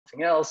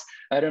something else.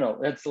 I don't know.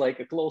 It's like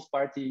a close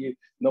party.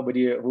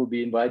 Nobody will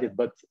be invited,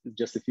 but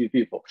just a few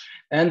people.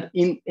 And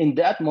in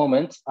that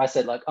moment, I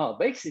said like, oh,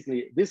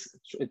 basically, these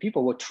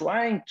people were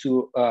trying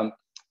to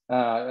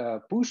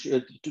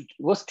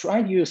was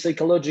trying you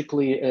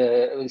psychologically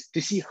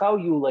to see how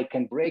you like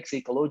can break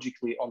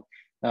psychologically on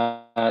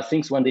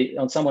things when they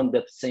on someone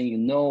that's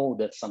saying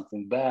that's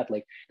something bad.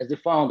 Like as the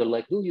founder,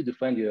 like will you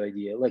defend your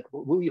idea? Like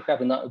will you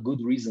have enough good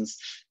reasons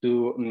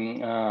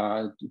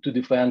to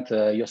defend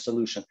your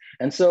solution?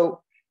 And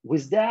so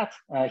with that,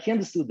 he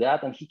understood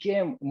that, and he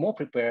came more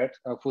prepared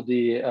for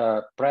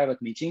the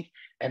private meeting,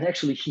 and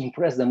actually he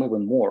impressed them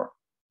even more.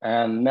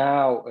 And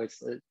now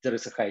there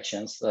is a high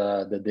chance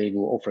that they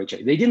will offer a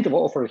check. They didn't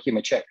offer him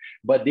a check,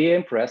 but they're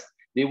impressed.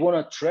 They want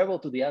to travel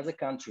to the other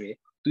country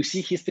to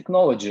see his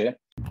technology.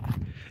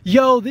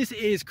 Yo, this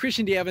is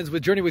Christian D. Evans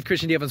with Journey with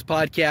Christian D. Evans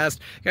podcast.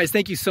 Guys,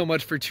 thank you so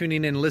much for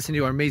tuning in and listening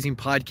to our amazing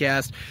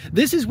podcast.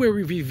 This is where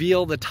we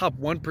reveal the top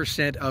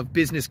 1% of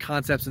business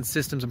concepts and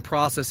systems and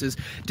processes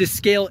to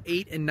scale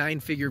 8 and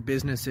 9-figure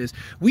businesses.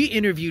 We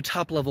interview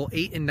top-level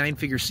 8 and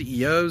 9-figure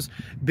CEOs,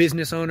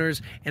 business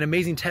owners, and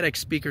amazing TEDx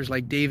speakers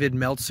like David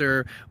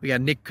Meltzer. We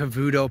got Nick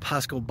Cavuto,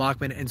 Pascal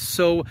Bachman, and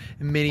so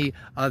many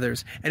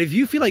others. And if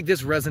you feel like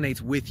this resonates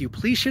with you,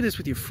 please share this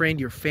with your friend,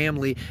 your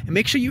family, and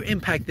make sure you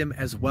impact them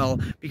as well,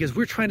 because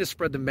we're trying to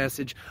spread the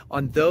message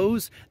on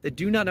those that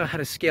do not know how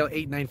to scale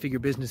 8, 9-figure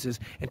businesses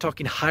and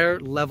talking higher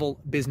level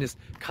business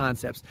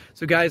concepts.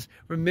 So guys,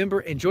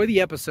 remember, enjoy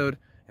the episode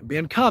and be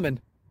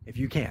uncommon if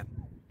you can.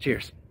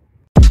 Cheers.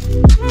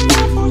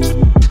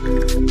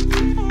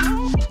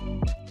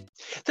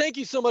 Thank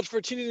you so much for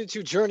tuning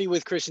into Journey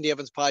with Christian D.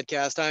 Evans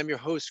podcast. I'm your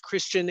host,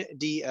 Christian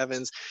D.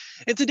 Evans.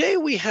 And today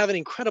we have an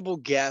incredible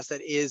guest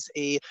that is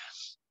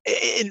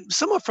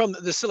someone from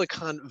the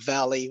Silicon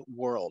Valley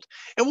world.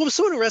 And what was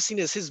so interesting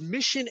is his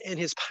mission and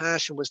his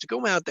passion was to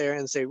go out there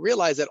and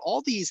realize that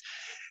all these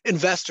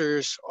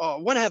investors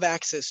want to have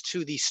access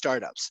to these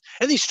startups,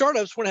 and these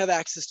startups want to have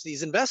access to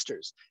these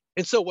investors.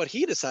 And so what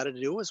he decided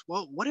to do was,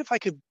 well, what if I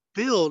could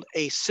build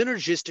a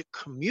synergistic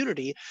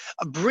community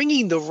of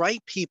bringing the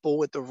right people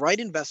with the right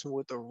investment,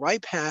 with the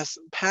right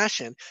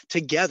passion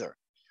together?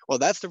 Well,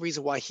 that's the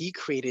reason why he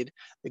created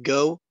the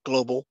Go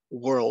Global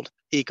World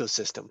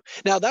ecosystem.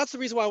 Now, that's the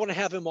reason why I want to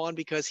have him on,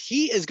 because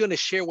he is going to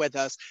share with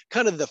us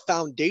kind of the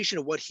foundation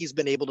of what he's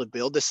been able to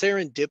build, the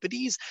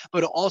serendipities,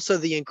 but also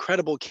the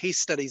incredible case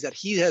studies that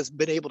he has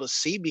been able to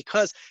see,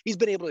 because he's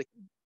been able to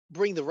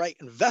bring the right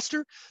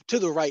investor to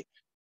the right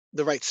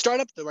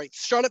startup to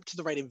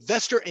the right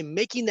investor, and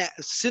making that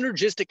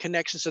synergistic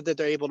connection so that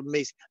they're able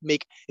to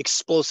make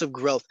explosive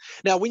growth.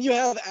 Now, when you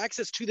have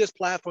access to this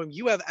platform,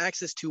 you have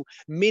access to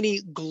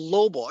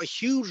a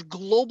huge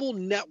global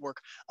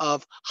network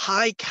of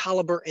high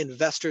caliber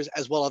investors,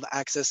 as well as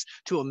access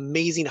to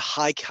amazing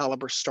high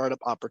caliber startup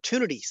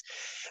opportunities.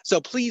 So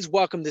please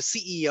welcome the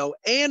CEO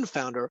and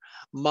founder,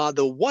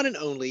 the one and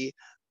only,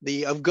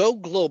 of Go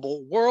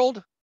Global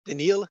World,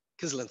 Daniil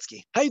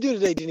Kizlinski. How you doing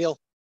today, Daniil?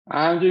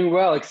 I'm doing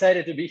well.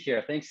 Excited to be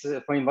here. Thanks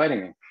for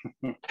inviting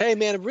me. Hey,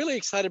 man, I'm really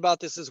excited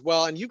about this as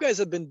well. And you guys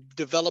have been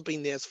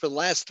developing this for the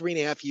last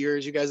 3.5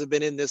 years. You guys have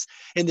been in this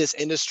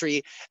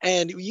industry.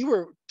 And you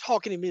were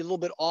talking to me a little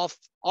bit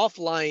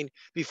offline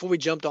before we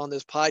jumped on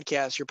this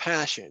podcast, your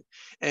passion,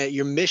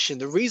 your mission,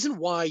 the reason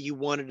why you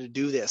wanted to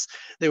do this.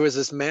 There was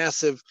this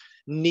massive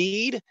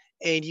need,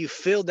 and you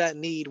filled that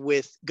need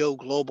with Go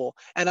Global.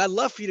 And I'd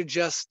love for you to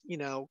just,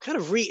 kind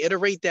of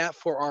reiterate that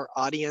for our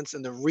audience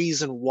and the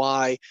reason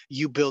why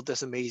you built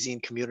this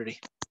amazing community.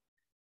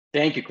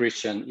 Thank you,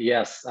 Christian.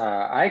 Yes,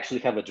 I actually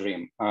have a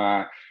dream.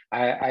 I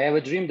have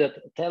a dream that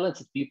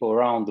talented people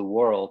around the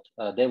world,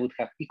 they would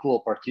have equal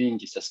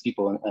opportunities as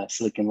people in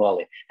Silicon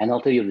Valley. And I'll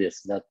tell you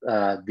this, that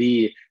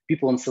the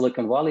people in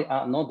Silicon Valley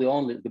are not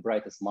the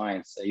brightest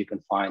minds you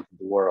can find in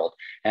the world.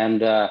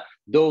 And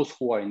those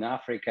who are in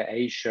Africa,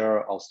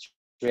 Asia,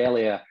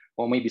 Australia,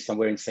 or maybe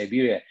somewhere in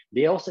Siberia,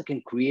 they also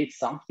can create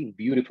something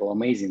beautiful,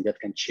 amazing that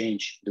can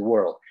change the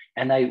world.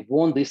 And I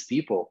want these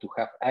people to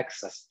have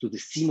access to the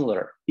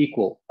similar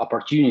equal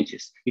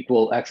opportunities,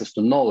 equal access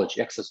to knowledge,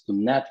 access to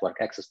network,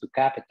 access to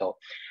capital.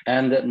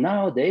 And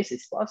nowadays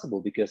it's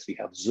possible because we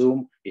have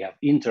Zoom, we have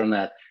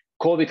internet.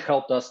 COVID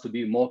helped us to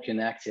be more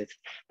connected.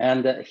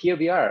 And here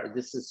we are.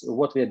 This is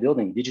what we are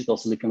building, digital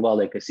Silicon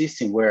Valley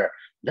ecosystem, where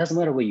it doesn't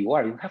matter where you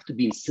are, you have to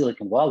be in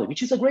Silicon Valley,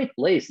 which is a great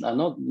place. I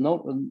don't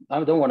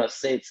want to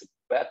say it's a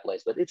bad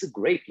place, but it's a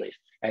great place.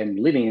 I'm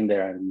living in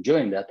there and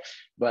enjoying that.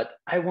 But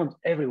I want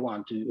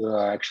everyone to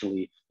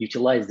actually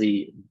utilize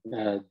the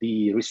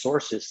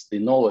resources, the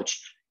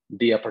knowledge,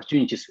 the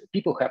opportunities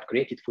people have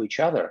created for each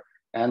other.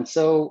 And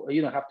so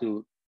you don't have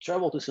to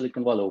travel to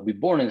Silicon Valley or be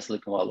born in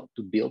Silicon Valley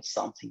to build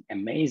something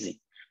amazing.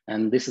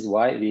 And this is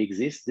why we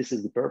exist. This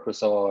is the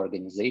purpose of our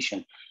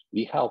organization.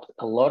 We help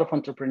a lot of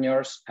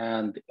entrepreneurs,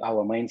 and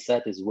our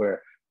mindset is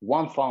where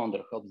one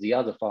founder helps the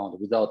other founder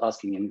without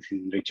asking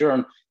anything in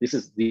return. This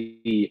is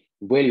the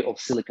value of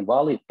Silicon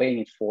Valley, paying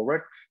it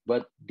forward.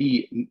 But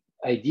the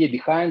idea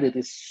behind it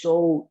is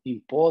so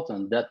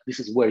important that this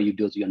is where you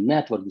build your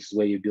network. This is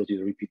where you build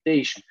your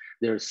reputation.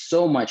 There's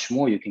so much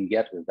more you can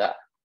get with that.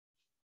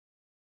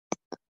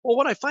 Well,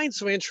 what I find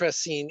so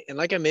interesting, and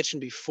like I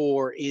mentioned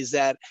before, is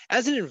that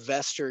as an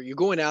investor, you're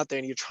going out there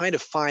and you're trying to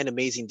find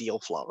amazing deal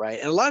flow, right?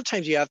 And a lot of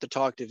times you have to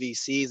talk to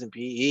VCs and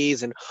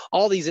PEs and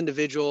all these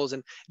individuals.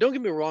 And don't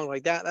get me wrong,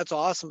 like that's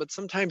awesome. But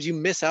sometimes you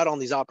miss out on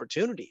these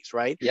opportunities,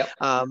 right? Yep.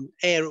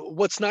 And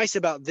what's nice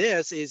about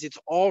this is it's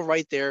all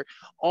right there,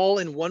 all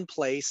in one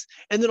place.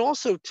 And then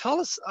also tell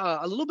us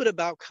a little bit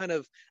about kind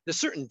of the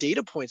certain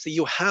data points that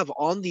you have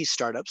on these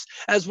startups,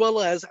 as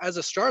well as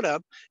a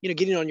startup,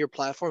 getting on your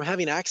platform,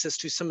 having access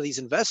to some of these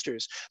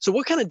investors. So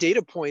what kind of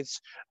data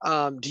points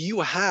do you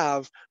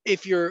have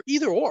if you're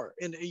either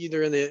in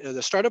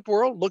the startup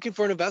world looking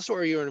for an investor,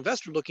 or you're an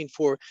investor looking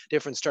for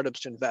different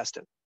startups to invest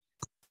in?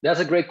 That's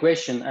a great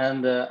question.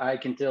 And I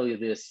can tell you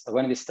this,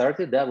 when we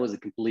started, that was a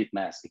complete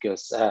mess,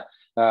 because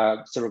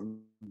sort of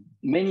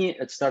many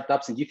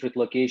startups in different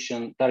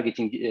locations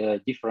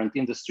targeting different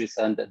industries,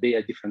 and they are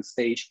at different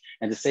stage.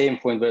 And the same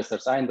for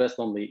investors. I invest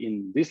only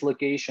in this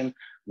location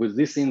with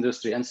this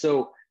industry. And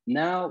so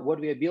now what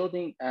we are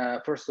building,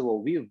 first of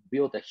all, we've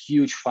built a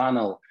huge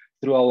funnel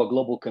through our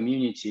global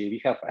community. We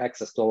have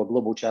access to our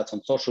global chats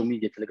on social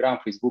media, Telegram,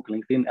 Facebook,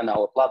 LinkedIn, and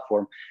our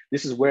platform.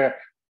 This is where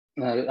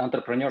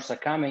entrepreneurs are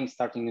coming,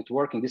 starting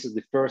networking. This is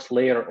the first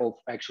layer of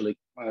actually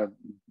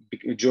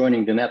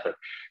joining the network.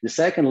 The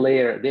second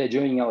layer, they're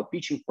joining our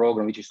pitching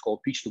program, which is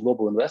called Pitch to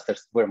Global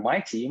Investors, where my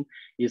team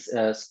is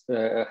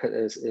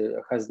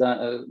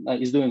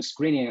doing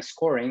screening and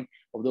scoring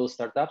of those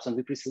startups, and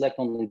we pre-select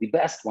only the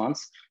best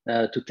ones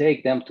to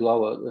take them to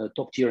our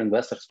top tier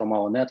investors from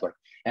our network.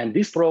 And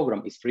this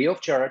program is free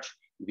of charge.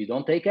 We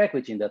don't take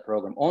equity in that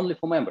program, only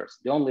for members.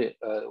 The only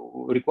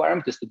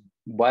requirement is to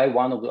buy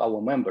one of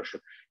our membership.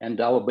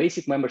 And our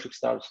basic membership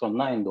starts from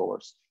 $9.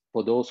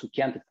 For those who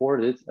can't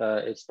afford it,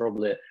 it's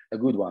probably a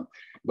good one.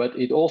 But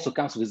it also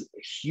comes with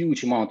a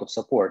huge amount of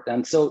support.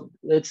 And so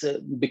it's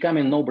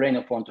becoming a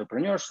no-brainer for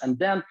entrepreneurs. And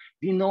then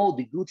we know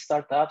the good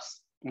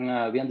startups.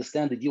 We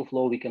understand the deal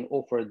flow we can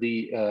offer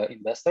the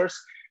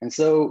investors. And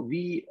so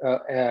we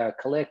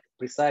collect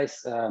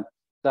precise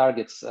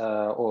targets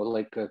or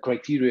like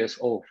criteria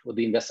of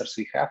the investors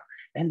we have,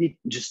 and we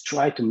just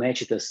try to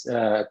match it as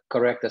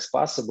correct as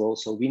possible.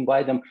 So we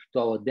invite them to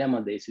our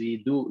demo days. We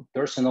do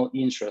personal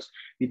interest.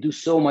 We do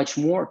so much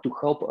more to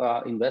help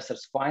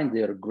investors find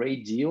their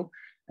great deal.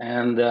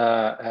 And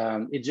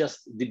it's just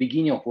the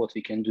beginning of what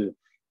we can do.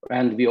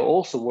 And we are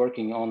also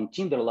working on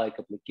Tinder-like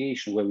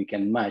application where we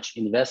can match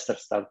investor,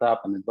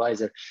 startup, and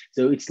advisor.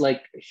 So it's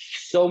like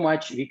so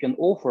much we can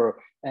offer.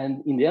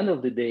 And in the end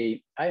of the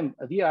day,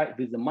 we are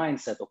with the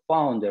mindset of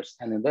founders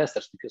and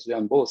investors, because we're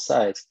on both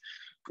sides.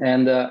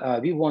 And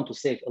we want to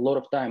save a lot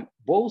of time,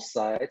 both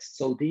sides.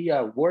 So they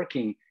are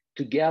working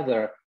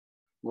together,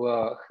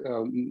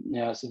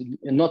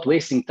 not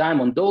wasting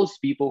time on those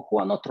people who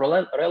are not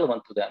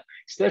relevant to them,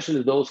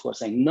 especially those who are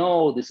saying,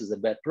 no, this is a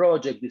bad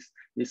project,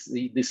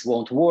 this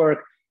won't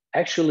work.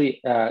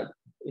 Actually,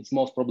 it's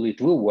most probably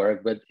it will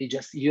work, but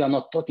you are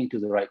not talking to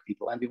the right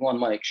people. And we want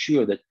to make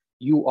sure that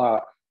you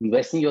are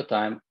investing your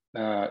time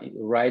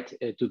right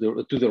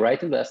to the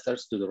right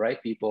investors, to the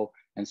right people,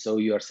 and so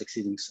you are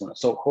succeeding sooner.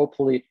 So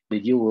hopefully the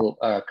deal will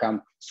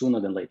come sooner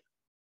than later.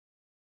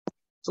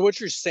 So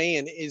what you're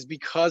saying is,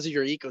 because of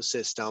your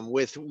ecosystem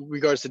with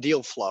regards to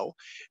deal flow,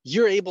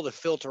 you're able to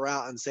filter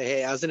out and say,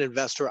 hey, as an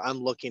investor,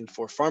 I'm looking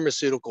for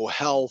pharmaceutical,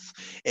 health,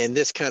 and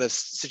this kind of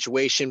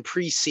situation,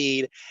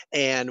 pre-seed.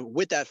 And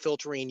with that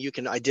filtering, you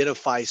can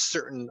identify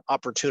certain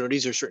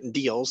opportunities or certain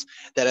deals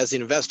that as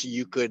an investor,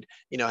 you could,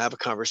 have a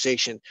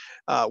conversation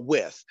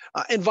with,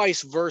 and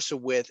vice versa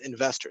with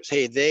investors.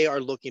 Hey, they are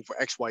looking for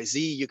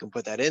XYZ. You can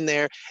put that in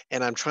there.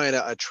 And I'm trying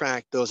to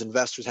attract those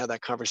investors, have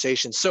that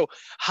conversation. So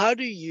how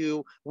do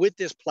you, with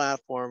this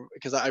platform,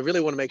 because I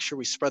really want to make sure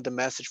we spread the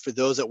message for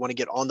those that want to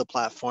get on the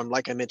platform,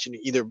 like I mentioned,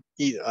 either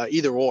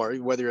or,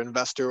 whether you're an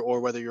investor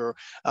or whether you're,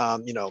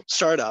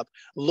 startup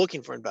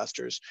looking for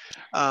investors,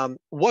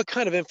 what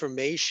kind of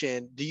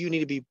information do you need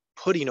to be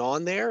putting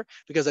on there?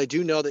 Because I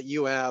do know that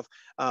you have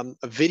a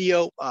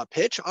video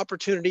pitch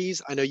opportunities.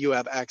 I know you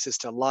have access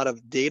to a lot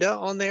of data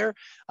on there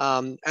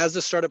as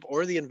the startup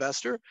or the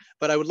investor,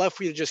 but I would love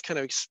for you to just kind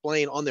of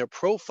explain on their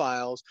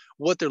profiles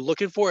what they're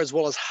looking for, as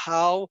well as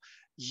how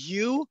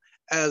you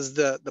as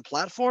the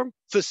platform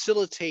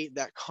facilitate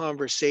that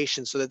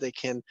conversation so that they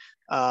can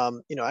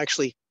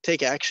actually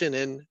take action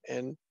and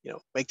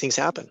make things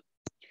happen.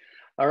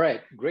 All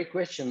right, great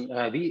question.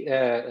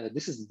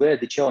 This is where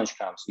the challenge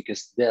comes,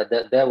 because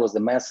that was the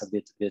mess of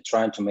it. We're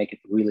trying to make it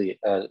really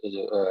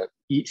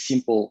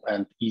simple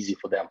and easy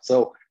for them.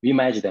 So we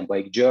manage them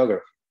by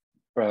geography,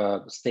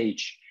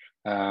 stage,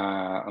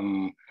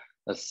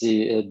 let's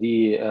see,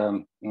 the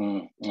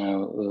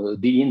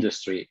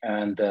industry,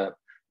 and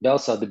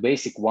those are the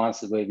basic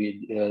ones where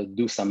we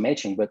do some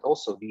matching, but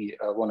also we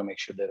want to make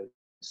sure that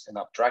there's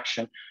enough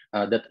traction,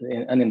 that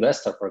an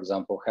investor, for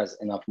example, has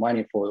enough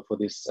money for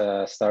this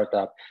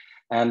startup.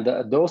 And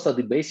those are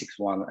the basics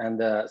one.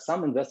 And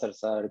some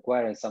investors are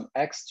requiring some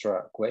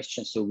extra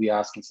questions. So we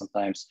asking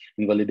sometimes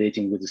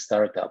invalidating with the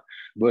startup.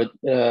 But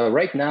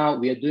right now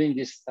we are doing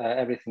this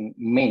everything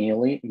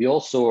manually. We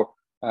also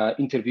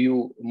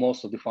interview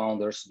most of the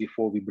founders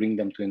before we bring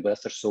them to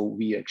investors. So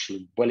we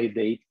actually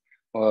validate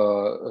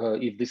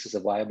if this is a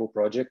viable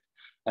project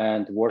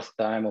and worth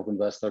time of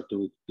investor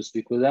to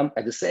speak with them.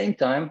 At the same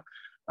time,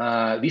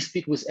 we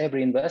speak with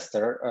every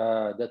investor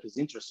that is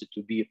interested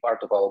to be a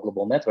part of our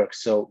global network.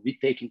 So we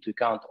take into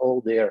account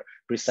all their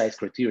precise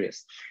criteria.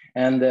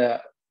 And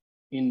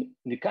in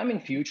the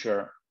coming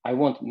future, I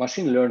want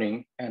machine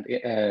learning and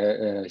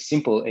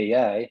simple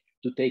AI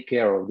to take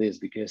care of this,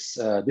 because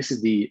this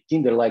is the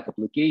Tinder-like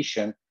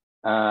application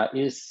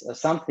is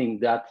something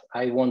that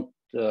I want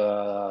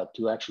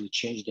to actually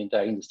change the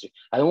entire industry.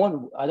 I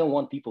don't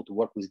want people to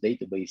work with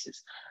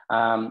databases.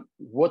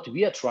 What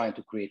we are trying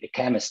to create a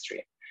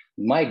chemistry.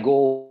 My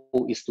goal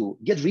is to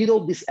get rid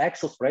of these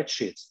Excel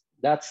spreadsheets.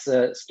 That's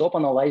stop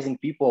analyzing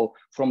people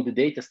from the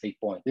data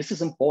standpoint. This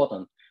is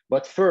important.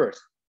 But first,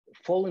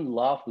 fall in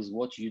love with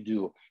what you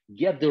do.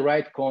 Get the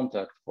right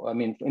contact. I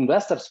mean,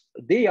 investors,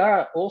 they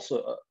are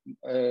also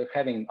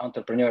having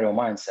entrepreneurial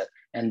mindset,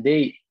 and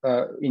they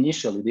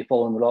initially they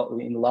fall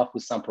in love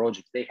with some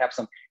projects. They have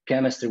some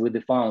chemistry with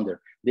the founder.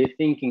 They're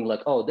thinking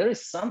like, oh, there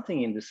is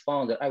something in this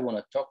founder. I want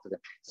to talk to them.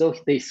 So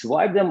they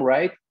swipe them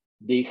right.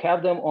 They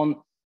have them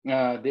on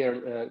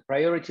their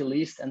priority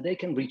list, and they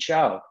can reach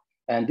out.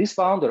 And this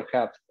founder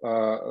have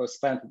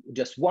spent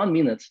just 1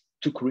 minute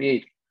to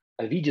create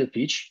a video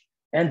pitch,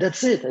 and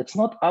that's it. It's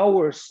not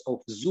hours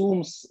of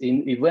Zooms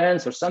in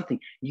events or something.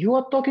 You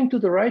are talking to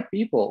the right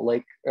people.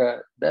 Like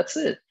that's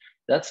it.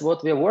 That's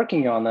what we are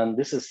working on, and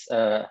this is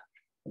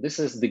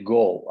the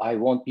goal. I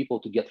want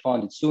people to get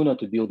funded sooner,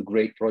 to build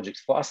great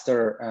projects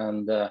faster,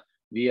 and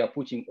we are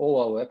putting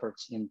all our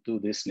efforts into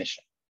this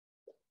mission.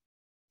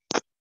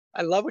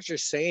 I love what you're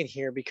saying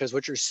here, because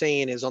what you're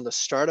saying is on the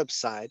startup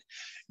side,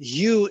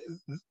 you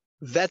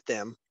vet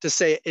them to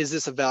say, is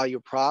this a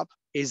value prop?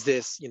 Is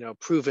this,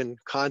 proven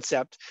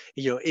concept?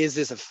 Is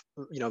this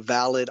a,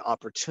 valid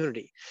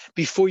opportunity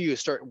before you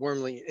start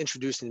warmly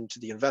introducing them to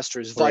the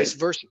investors, Right. vice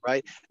versa,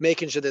 right?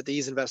 Making sure that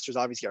these investors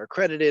obviously are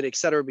accredited, et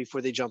cetera,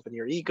 before they jump in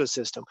your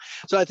ecosystem.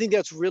 So I think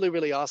that's really,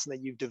 really awesome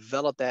that you've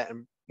developed that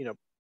and,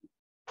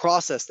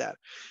 process that.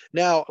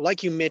 Now,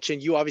 like you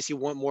mentioned, you obviously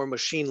want more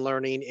machine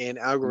learning and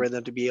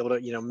algorithm to be able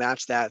to,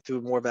 match that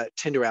through more of a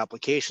Tinder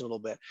application a little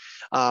bit.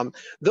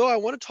 Though I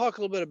want to talk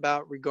a little bit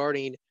about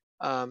regarding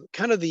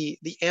kind of the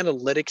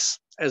analytics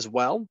as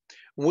well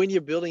when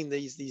you're building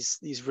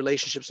these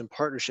relationships and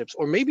partnerships,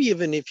 or maybe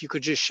even if you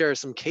could just share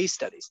some case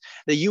studies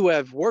that you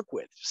have worked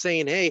with,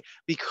 saying, hey,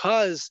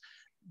 because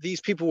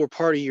these people were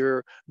part of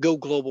your Go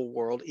Global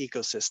World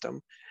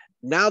ecosystem,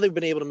 now they've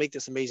been able to make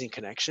this amazing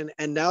connection,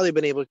 and now they've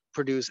been able to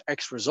produce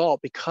X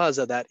result because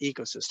of that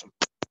ecosystem.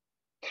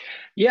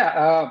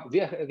 Yeah, we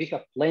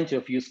have plenty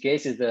of use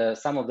cases.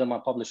 Some of them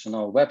are published on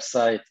our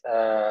website.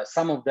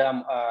 Some of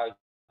them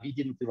we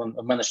didn't even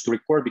manage to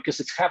record because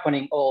it's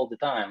happening all the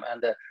time,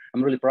 and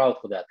I'm really proud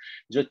for that.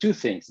 There are two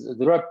things.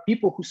 There are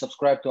people who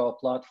subscribe to our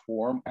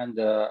platform, and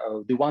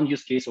the one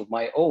use case of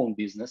my own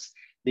business,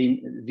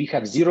 we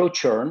have zero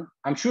churn.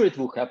 I'm sure it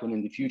will happen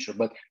in the future,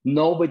 but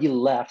nobody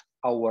left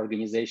our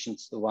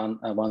organizations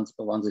once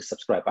they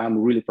subscribe. I'm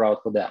really proud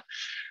for that.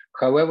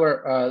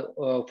 However,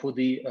 for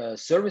the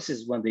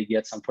services, when they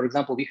get some, for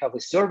example, we have a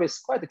service,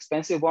 quite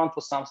expensive one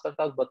for some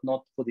startups, but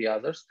not for the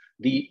others,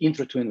 the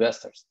intro to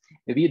investors.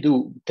 We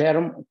do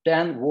 10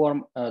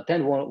 warm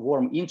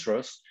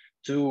intros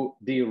to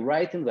the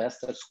right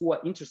investors who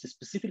are interested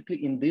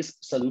specifically in this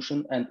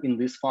solution and in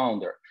this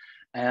founder.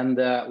 And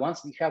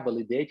once we have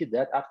validated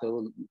that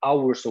after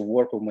hours of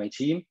work of my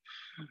team,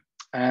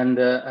 and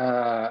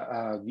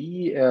there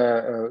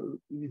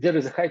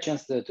is a high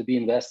chance to be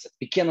invested.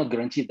 We cannot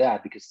guarantee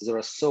that because there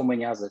are so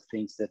many other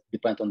things that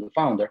depend on the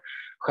founder.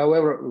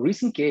 However,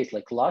 recent case,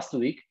 like last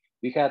week,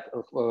 we had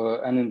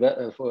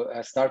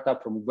a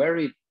startup from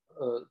very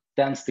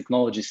dense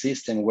technology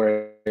system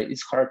where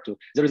it's hard to,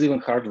 there is even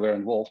hardware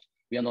involved.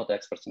 We are not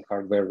experts in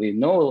hardware. We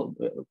know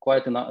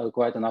quite enough,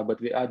 but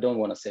I don't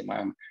want to say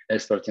I'm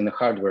expert in the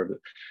hardware.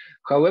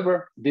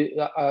 However,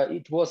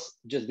 it was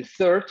just the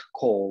third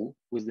call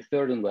with the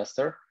third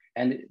investor,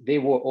 and they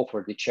were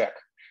offered the check.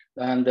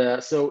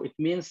 And so it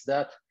means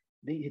that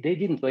they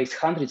didn't waste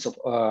hundreds of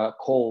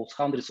calls,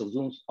 hundreds of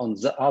Zooms on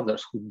the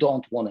others who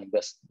don't want to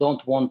invest,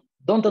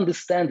 don't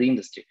understand the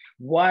industry.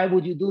 Why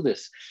would you do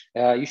this?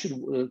 You should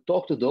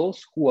talk to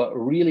those who are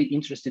really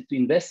interested to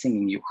investing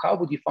in you. How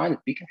would you find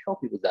it? We can help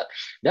you with that.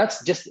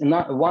 That's just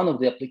one of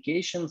the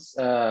applications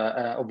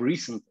of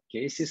recent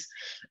cases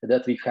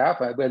that we have,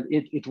 but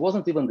it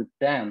wasn't even the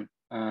 10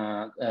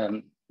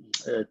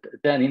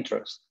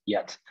 interests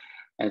yet.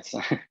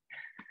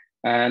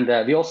 And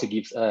we also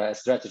give a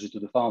strategy to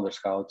the founders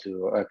how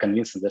to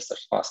convince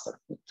investors faster,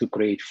 to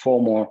create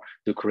FOMO,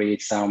 to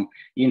create some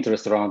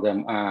interest around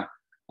them,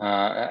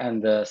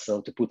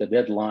 so to put a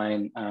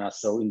deadline,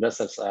 so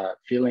investors are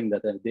feeling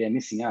that they are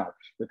missing out.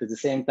 But at the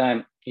same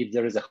time, if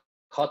there is a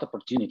hot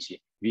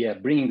opportunity. We are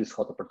bringing this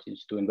hot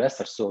opportunity to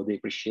investors, so they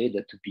appreciate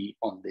that to be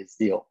on this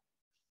deal.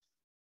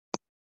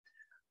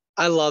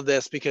 I love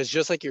this because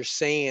just like you're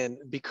saying,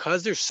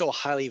 because they're so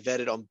highly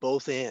vetted on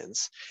both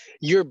ends,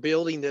 you're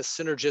building this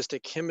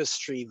synergistic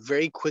chemistry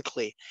very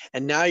quickly.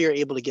 And now you're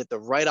able to get the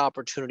right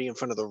opportunity in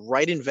front of the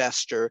right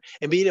investor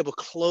and being able to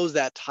close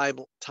that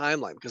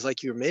timeline. Because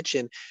like you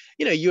mentioned,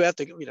 you have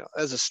to,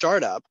 as a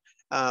startup,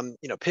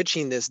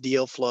 pitching this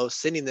deal flow,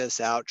 sending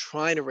this out,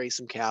 trying to raise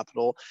some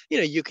capital,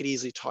 you could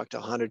easily talk to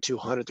 100,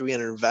 200,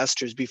 300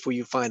 investors before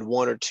you find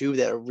one or two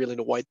that are willing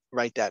to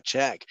write that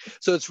check.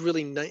 So it's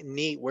really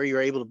neat where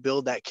you're able to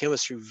build that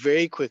chemistry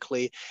very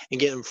quickly and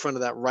get in front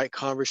of that right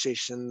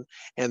conversation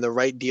and the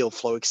right deal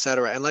flow, et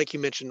cetera. And like you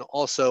mentioned,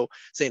 also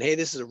saying, hey,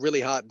 this is a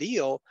really hot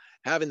deal,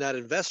 having that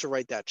investor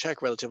write that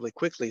check relatively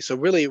quickly. So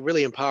really,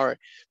 really empower.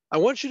 I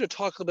want you to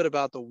talk a little bit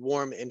about the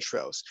warm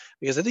intros,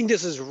 because I think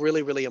this is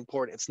really, really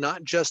important. It's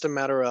not just a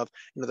matter of,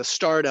 the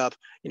startup,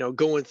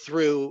 going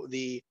through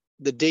the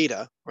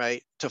data,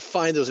 right, to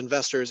find those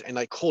investors and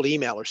like cold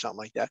email or something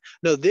like that.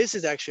 No, this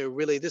is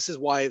actually this is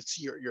why it's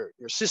your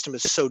system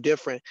is so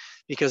different,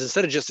 because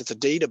instead of just it's a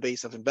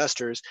database of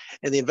investors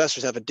and the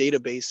investors have a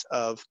database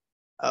of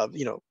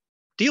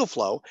deal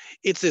flow,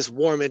 it's this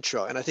warm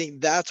intro. And I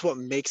think that's what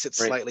makes it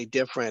slightly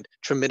different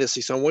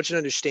tremendously. So I want you to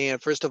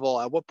understand, first of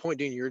all, at what point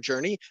during your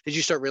journey did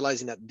you start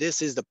realizing that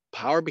this is the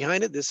power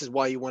behind it? This is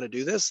why you want to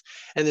do this.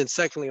 And then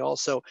secondly,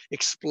 also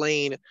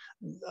explain,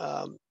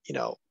 the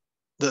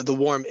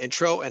warm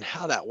intro and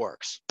how that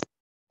works.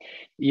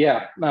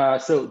 Yeah,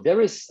 so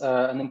there is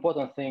an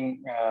important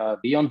thing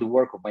beyond the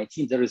work of my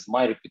team. There is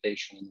my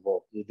reputation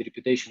involved, the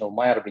reputation of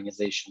my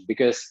organization,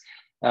 because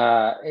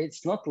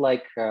it's not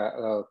like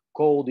a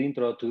cold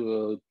intro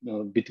to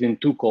between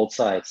two cold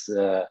sides.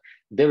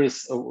 There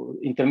is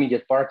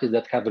intermediate parties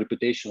that have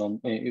reputation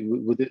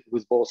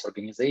with both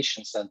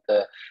organizations, and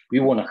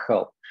we want to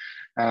help.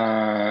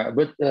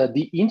 But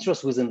the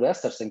interest with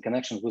investors and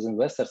connections with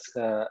investors,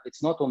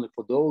 it's not only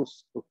for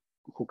those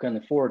who can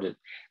afford it.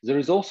 There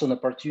is also an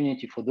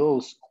opportunity for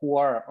those who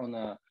are on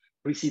a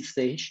pre-seed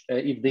stage.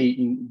 If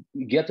they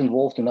get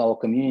involved in our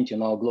community,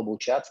 in our global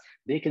chats,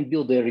 they can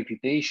build their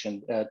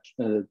reputation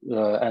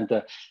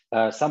and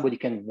somebody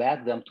can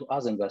vet them to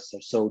other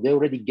investors. So they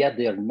already get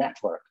their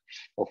network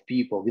of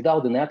people.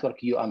 Without the network,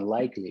 you're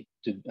unlikely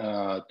to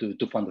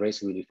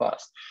fundraise really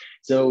fast.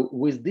 So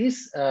with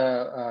this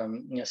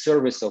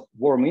service of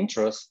warm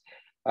intros,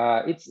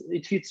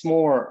 it fits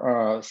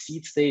more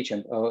seed stage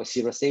and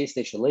Series A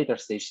stage or later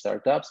stage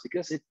startups,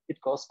 because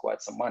it costs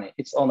quite some money.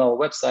 It's on our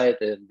website,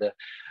 and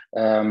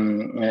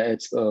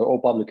it's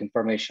all public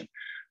information.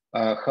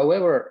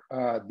 However,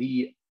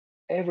 the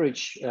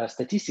average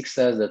statistic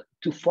says that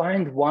to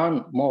find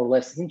one more or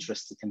less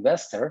interested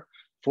investor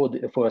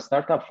for a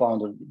startup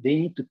founder, they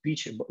need to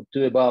pitch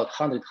to about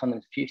 100,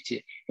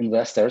 150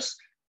 investors,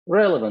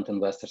 relevant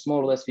investors,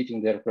 more or less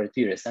fitting their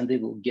criteria, and they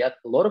will get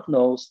a lot of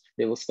no's.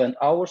 They will spend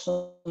hours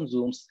on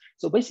Zooms.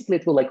 So basically,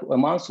 it will like a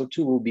month or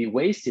two will be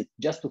wasted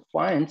just to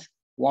find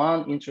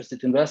one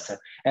interested investor.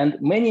 And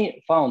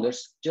many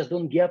founders just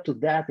don't get to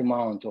that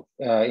amount of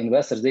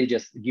investors. They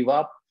just give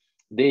up.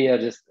 They are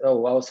just,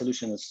 oh, our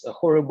solution is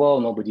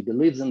horrible. Nobody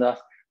believes in us.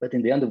 But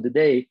in the end of the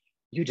day,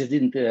 you just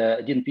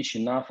didn't pitch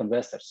enough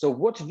investors. So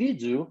what we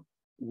do,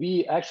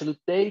 we actually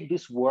take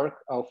this work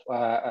of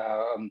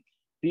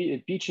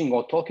pitching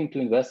or talking to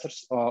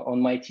investors on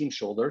my team's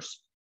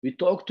shoulders. We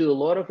talk to a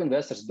lot of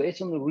investors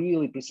based on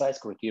really precise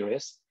criteria,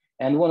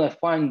 and want to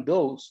find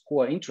those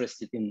who are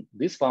interested in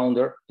this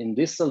founder, in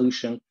this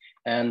solution,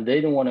 and they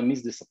don't want to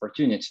miss this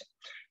opportunity.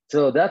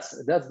 So that's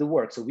the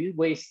work. So we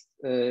waste,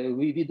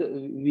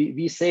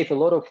 we save a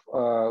lot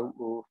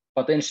of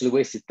potentially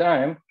wasted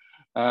time,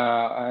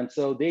 and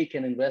so they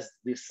can invest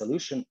this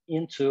solution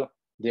into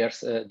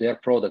their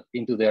product,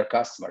 into their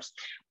customers.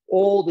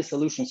 All the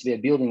solutions we are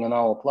building on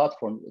our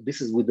platform, this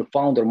is with the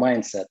founder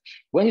mindset.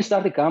 When you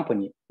start a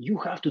company, you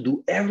have to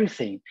do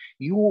everything.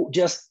 You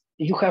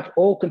have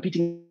all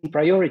competing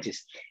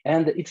priorities.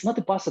 And it's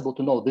not possible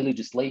to know the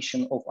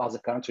legislation of other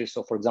countries.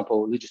 So for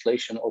example,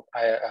 legislation of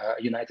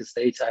United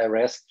States,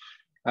 IRS.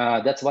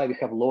 That's why we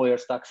have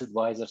lawyers, tax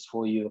advisors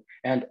for you,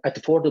 and at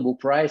affordable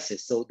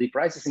prices. So the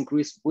prices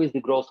increase with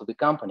the growth of the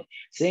company.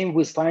 Same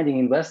with finding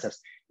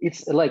investors.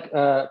 It's like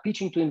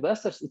pitching to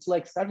investors. It's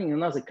like starting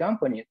another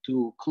company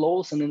to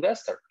close an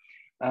investor.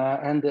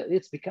 And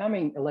it's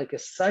becoming like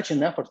such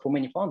an effort for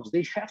many founders.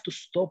 They have to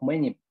stop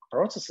many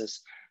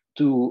processes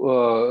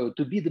to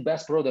be the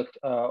best product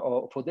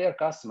for their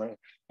customer.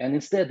 And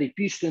instead they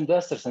pitch to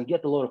investors and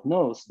get a lot of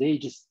no's. They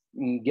just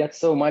get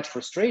so much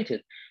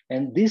frustrated.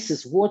 And this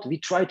is what we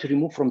try to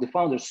remove from the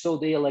founders. So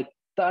they are like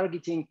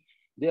targeting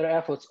their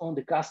efforts on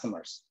the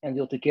customers, and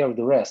they'll take care of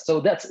the rest. So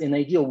that's an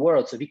ideal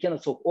world. So we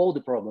cannot solve all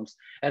the problems.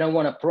 I don't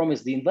want to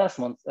promise the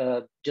investment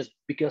just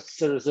because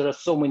there are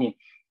so many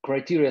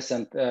criteria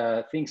and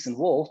things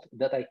involved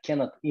that I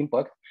cannot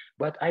impact,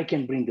 but I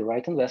can bring the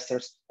right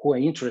investors who are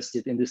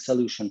interested in this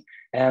solution.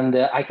 And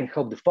I can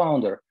help the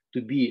founder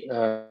to be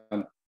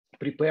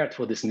prepared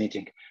for this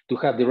meeting, to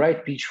have the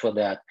right pitch for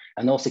that,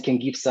 and also can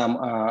give some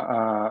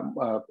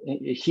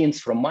hints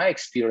from my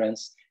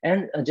experience and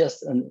just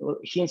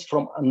hints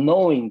from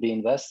knowing the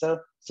investor,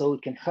 so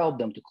it can help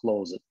them to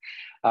close it.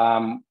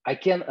 I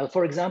can,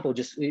 for example,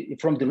 just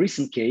from the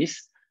recent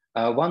case,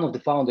 one of the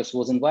founders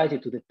was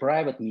invited to the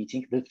private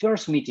meeting. The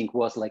first meeting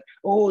was like,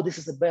 oh, this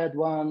is a bad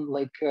one.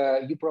 Like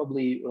you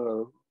probably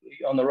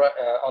on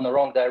the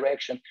wrong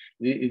direction.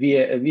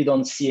 We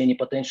don't see any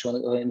potential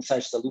in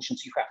such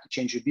solutions. You have to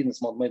change your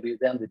business model. Maybe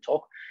then we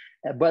talk.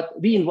 But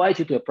we invite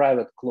you to a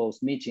private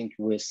closed meeting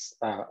with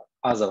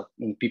other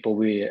people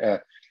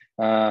we're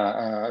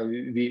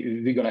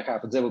gonna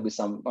have. There will be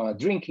some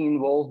drinking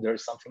involved.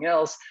 There's something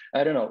else.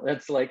 I don't know.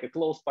 It's like a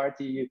closed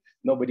party.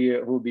 Nobody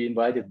will be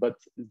invited, but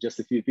just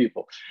a few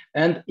people.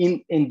 And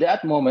in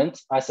that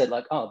moment, I said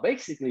like, oh,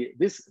 basically,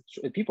 these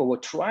people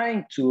were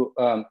trying to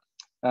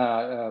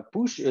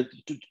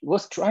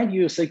was trying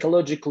you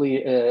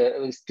psychologically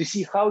to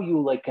see how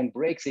you like can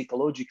break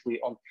psychologically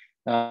on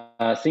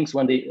things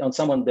when they on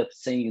someone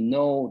that's saying you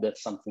know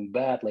that's something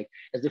bad. Like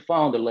as the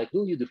founder, like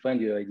will you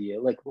defend your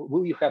idea? Like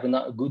will you have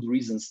enough good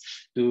reasons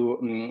to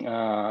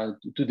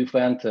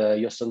defend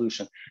your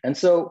solution? And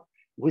so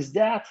with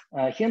that,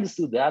 he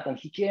understood that, and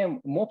he came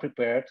more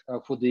prepared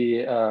for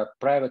the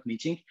private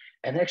meeting,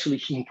 and actually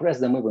he impressed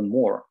them even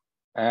more.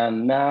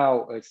 And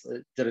now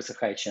there is a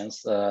high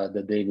chance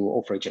that they will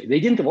offer a check.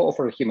 They didn't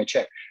offer him a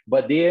check,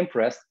 but they're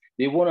impressed.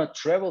 They want to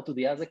travel to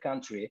the other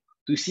country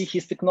to see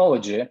his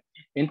technology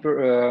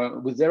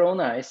with their own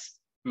eyes.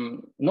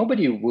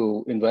 Nobody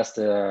will invest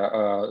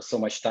so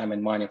much time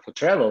and money for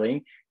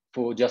traveling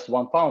for just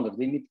one founder.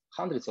 They need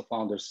hundreds of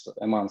founders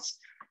a month.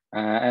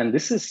 And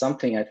this is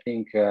something I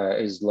think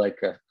is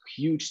like a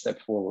huge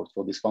step forward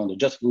for this founder,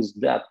 just with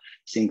that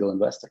single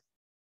investor.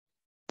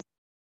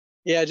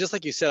 Yeah, just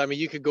like you said, I mean,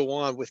 you could go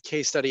on with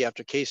case study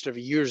after case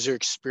study, user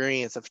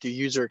experience after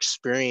user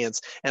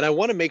experience. And I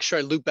want to make sure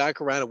I loop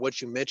back around at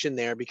what you mentioned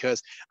there,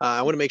 because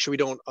I want to make sure we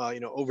don't,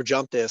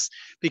 overjump this,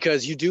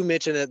 because you do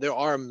mention that there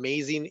are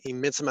amazing,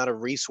 immense amount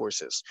of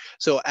resources.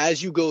 So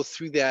as you go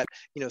through that,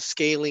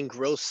 scaling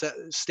growth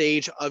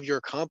stage of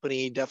your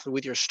company, definitely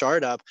with your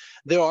startup,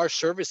 there are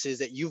services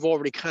that you've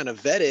already kind of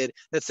vetted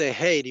that say,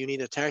 hey, do you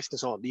need a tax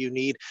consultant? Do you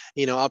need,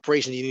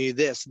 operation? Do you need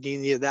this? Do you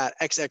need that?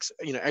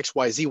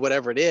 XYZ,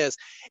 whatever it is.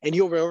 And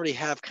you already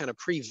have kind of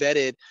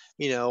pre-vetted,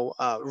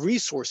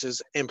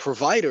 resources and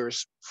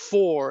providers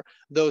for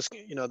those,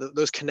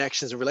 those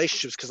connections and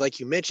relationships. Because, like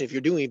you mentioned, if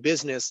you're doing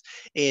business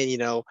in,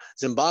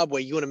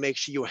 Zimbabwe, you want to make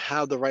sure you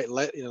have the right,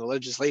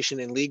 legislation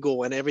and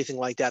legal and everything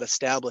like that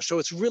established. So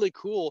it's really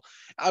cool.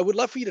 I would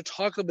love for you to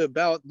talk a bit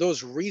about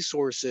those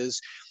resources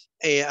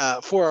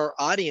for our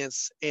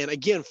audience, and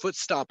again, foot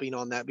stomping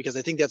on that, because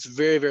I think that's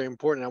very, very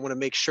important. I want to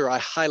make sure I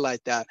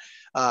highlight that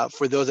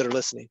for those that are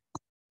listening.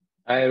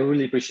 I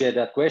really appreciate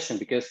that question,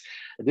 because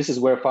this is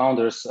where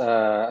founders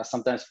are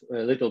sometimes a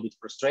little bit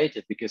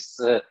frustrated, because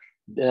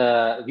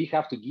we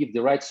have to give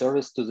the right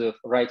service to the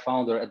right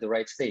founder at the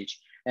right stage.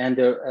 And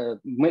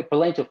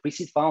plenty of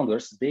pre-seed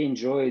founders, they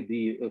enjoy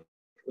the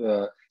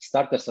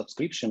starter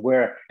subscription,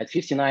 where at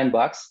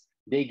 $59,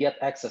 they get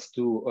access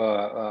to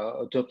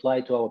apply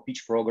to our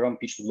pitch program,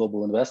 Pitch to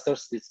Global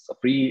Investors. It's a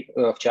free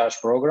of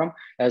charge program.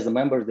 As a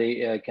member,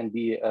 they can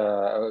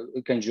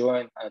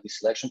join the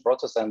selection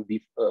process and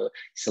be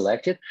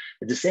selected.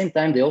 At the same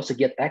time, they also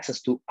get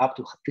access to up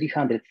to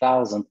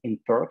 300,000 in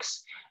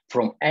perks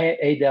from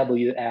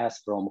AWS,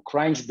 from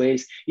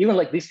Crunchbase. Even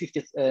like this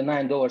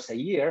 $59 a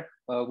year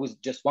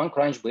with just one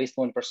Crunchbase,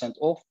 20%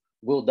 off,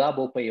 will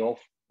double pay off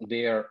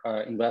their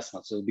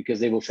investment. So because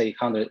they will say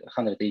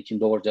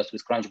 $118 just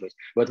with Crunchbase.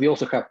 But we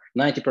also have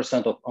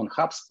 90% off on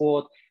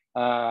HubSpot,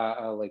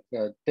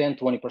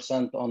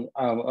 10-20%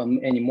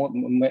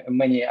 on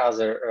many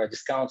other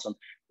discounts on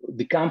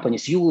the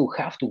companies. You will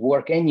have to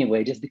work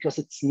anyway, just because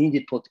it's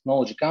needed for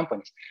technology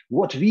companies.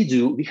 What we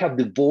do, we have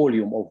the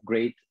volume of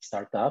great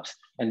startups,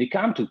 and we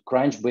come to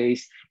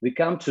Crunchbase, we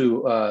come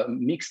to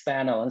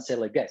Mixpanel and say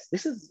like, guys,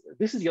 this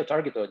is your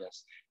target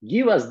audience.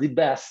 Give us the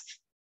best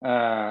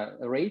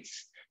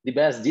rates, the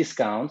best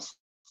discounts,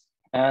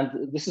 and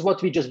this is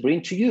what we just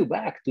bring to you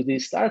back to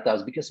these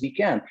startups, because we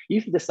can.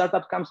 If the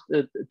startup comes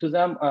to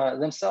them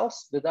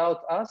themselves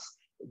without us,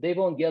 they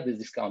won't get this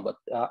discount. But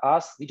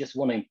us, we just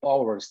want to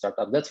empower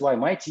startups. That's why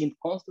my team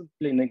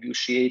constantly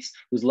negotiates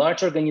with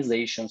large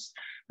organizations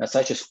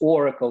such as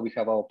Oracle. We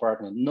have our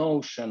partner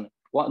Notion.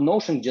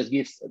 Notion just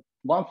gives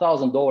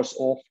 $1,000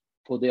 off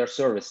for their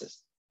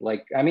services.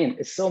 Like, I mean,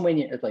 it's so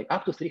many, it's like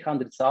up to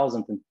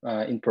 300,000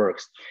 in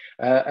perks.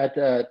 At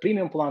a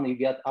premium plan, you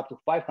get up to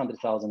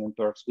 500,000 in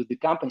perks. With the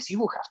companies, you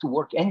will have to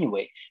work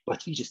anyway,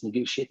 but we just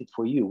negotiate it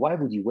for you. Why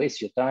would you waste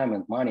your time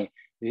and money?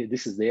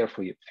 This is there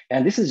for you.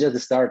 And this is just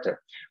the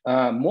starter.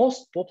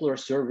 Most popular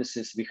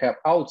services we have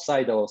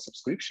outside our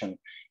subscription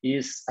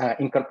is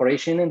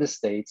incorporation in the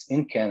States,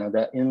 in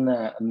Canada, in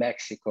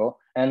Mexico,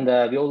 and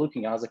we're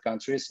looking at other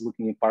countries,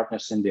 looking at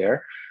partners in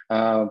there.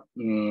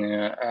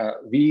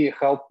 We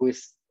help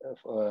with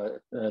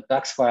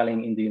tax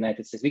filing in the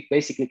United States. We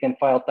basically can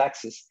file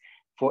taxes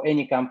for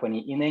any company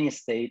in any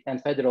state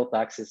and federal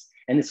taxes,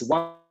 and it's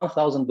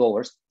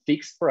 $1,000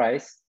 fixed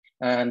price,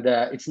 and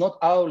it's not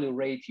hourly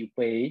rate you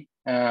pay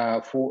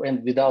for,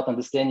 and without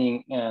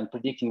understanding and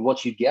predicting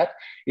what you get.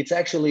 It's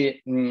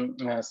actually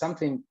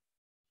something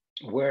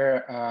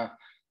where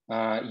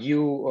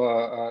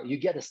you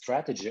get a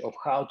strategy of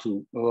how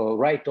to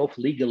write off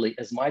legally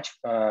as much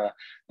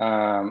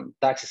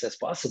taxes as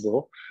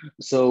possible.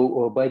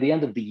 So by the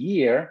end of the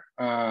year,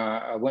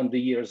 when the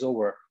year is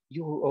over,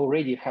 you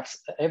already have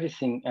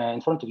everything in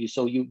front of you,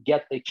 so you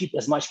keep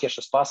as much cash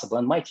as possible.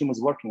 And my team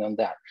is working on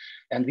that.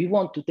 And we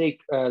want to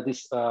take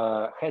this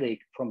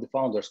headache from the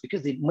founders,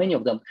 because many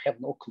of them have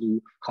no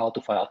clue how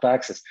to file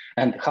taxes,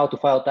 and how to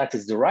file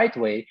taxes the right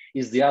way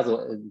is the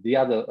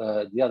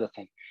other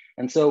thing.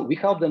 And so we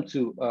help them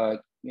to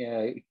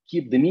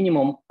keep the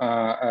minimum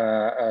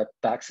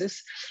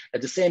taxes.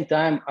 At the same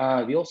time,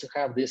 we also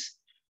have this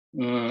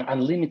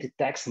unlimited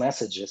tax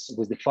messages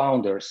with the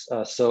founders.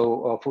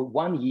 So for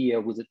 1 year,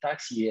 with the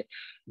tax year,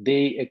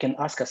 they can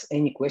ask us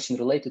any question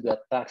related to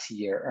that tax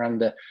year.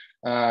 And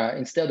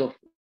instead of,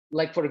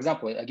 like, for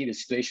example, I give you a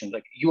situation,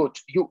 like you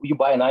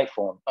buy an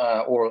iPhone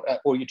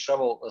or you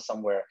travel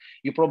somewhere,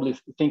 you're probably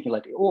thinking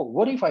like, oh,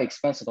 what if I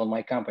expense it on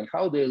my company?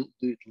 How do I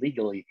do it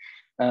legally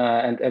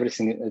and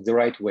everything the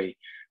right way?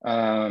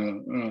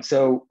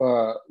 So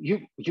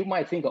you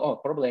might think, oh,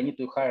 probably I need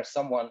to hire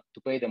someone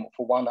to pay them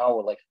for 1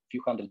 hour, like a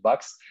few $100.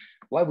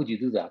 Why would you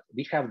do that?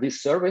 We have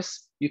this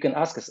service. You can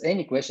ask us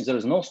any questions. There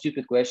is no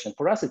stupid question.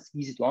 For us, it's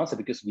easy to answer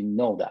because we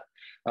know that.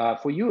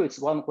 For you, it's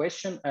one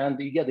question and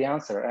you get the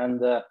answer,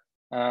 and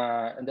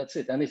that's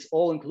it. And it's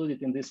all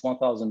included in this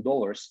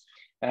 $1,000.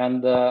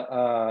 And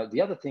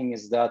the other thing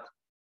is that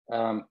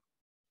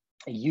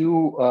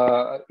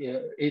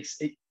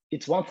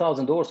it's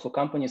 $1,000 for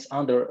companies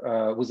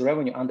with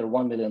revenue under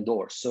 $1 million.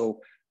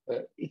 So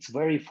it's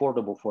very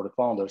affordable for the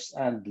founders,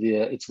 and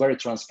it's very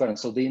transparent.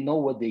 So they know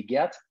what they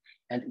get,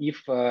 and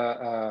if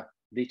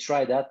they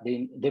try that,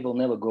 they will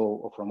never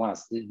go from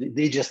us.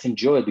 They just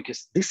enjoy it,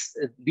 because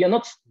we are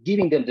not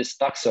giving them this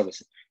tax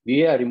service.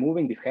 We are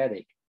removing the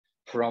headache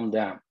from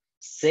them.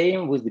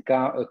 Same with the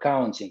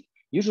accounting.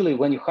 Usually,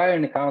 when you hire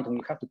an accountant,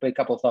 you have to pay a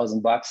couple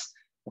 $1,000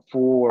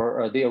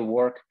 for their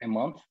work a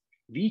month.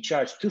 We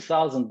charge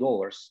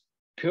 $2,000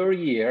 per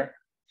year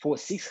for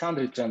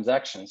 600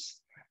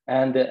 transactions,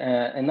 and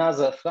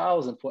another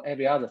 1,000 for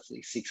every other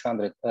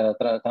 600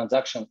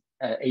 transaction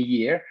a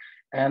year.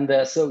 And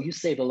so you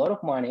save a lot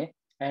of money,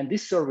 and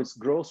this service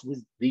grows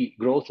with the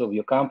growth of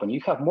your company.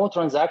 You have more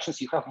transactions,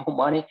 you have more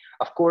money.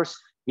 Of course,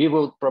 we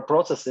will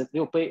process it.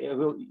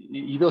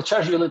 We'll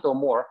charge you a little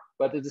more,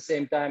 but at the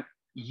same time,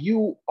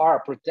 you are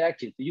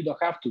protected. You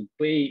don't have to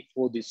pay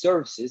for the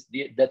services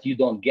that you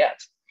don't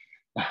get.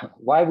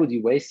 Why would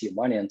you waste your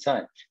money and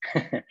time?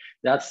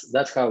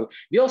 That's how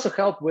we also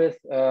help with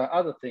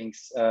other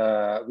things.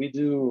 We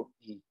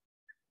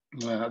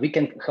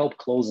can help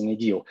closing a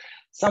deal.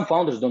 Some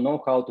founders don't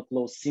know how to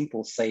close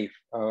simple, safe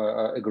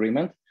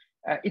agreement.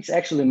 It's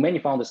actually, many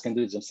founders can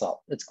do it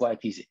themselves. It's quite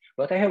easy.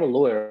 But I have a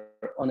lawyer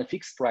on a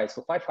fixed price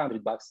for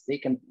 $500. They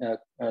can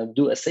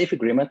do a safe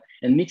agreement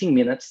and meeting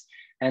minutes.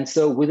 And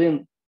so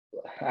within,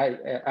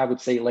 I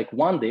would say, like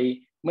 1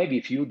 day, maybe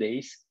a few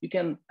days, you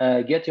can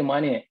get your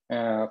money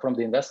from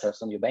the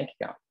investors on your bank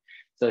account.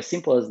 So as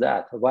simple as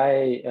that.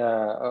 Why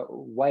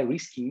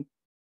risking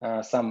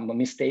some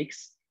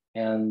mistakes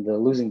and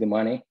losing the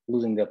money,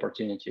 losing the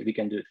opportunity? We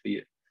can do it for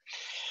you.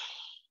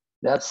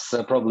 That's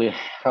probably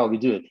how we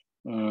do it.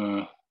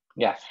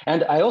 Yeah,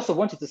 and I also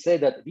wanted to say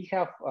that we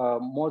have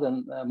more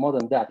than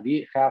that.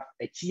 We have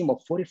a team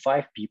of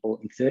 45 people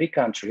in 30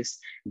 countries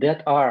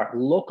that are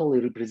locally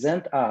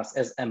represent us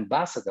as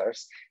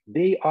ambassadors.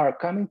 They are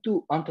coming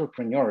to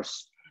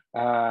entrepreneurs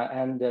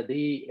and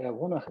they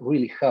want to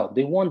really help.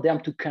 They want them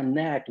to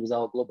connect with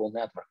our global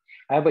network.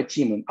 I have a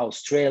team in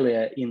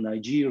Australia, in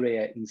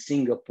Nigeria, in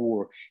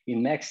Singapore,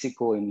 in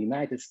Mexico, in the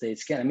United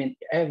States, I mean,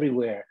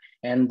 everywhere.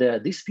 And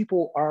these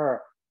people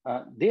are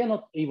they are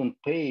not even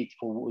paid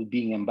for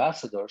being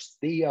ambassadors.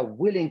 They are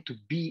willing to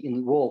be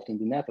involved in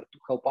the network to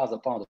help other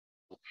founders.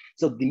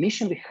 So the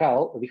mission we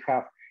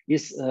have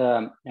is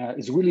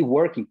really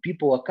working.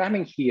 People are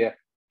coming here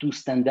to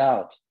stand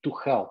out, to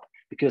help,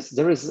 because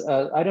there is,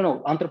 I don't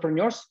know,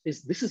 entrepreneurs,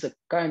 this is a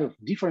kind of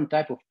different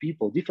type of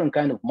people, different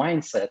kind of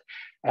mindset.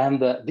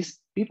 And these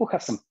people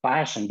have some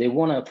passion. They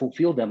want to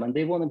fulfill them, and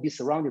they want to be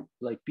surrounded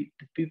like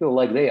people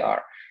like they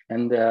are.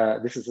 And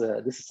this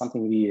is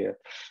something we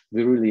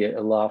really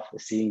love,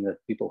 seeing that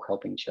people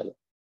helping each other.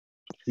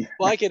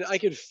 Well, I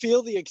could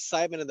feel the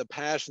excitement and the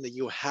passion that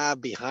you have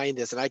behind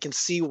this, and I can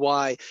see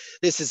why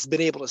this has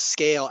been able to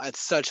scale at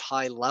such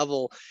high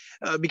level,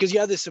 because you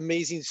have this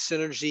amazing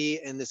synergy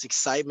and this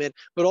excitement.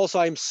 But also,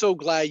 I'm so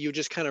glad you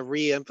just kind of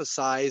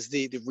re-emphasize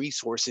the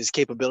resources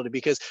capability,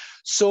 because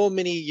so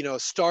many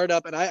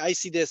startup, and I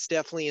see this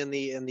definitely in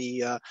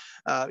the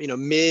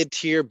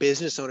mid-tier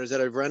business owners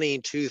that are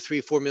running $2,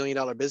 $3, $4 million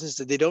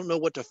businesses. They don't know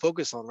what to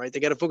focus on, right?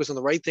 They got to focus on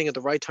the right thing at the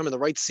right time in the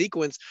right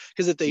sequence,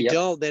 because if they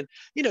don't, then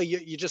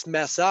you just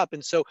mess up.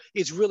 And so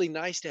it's really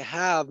nice to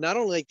have not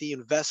only like the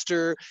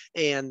investor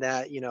and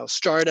that,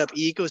 startup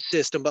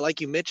ecosystem, but like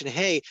you mentioned,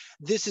 hey,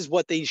 this is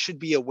what they should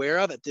be aware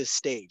of at this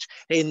stage.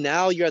 Hey,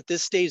 now you're at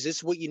this stage, this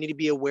is what you need to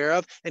be aware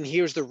of. And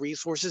here's the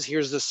resources,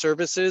 here's the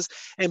services.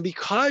 And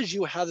because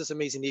you have this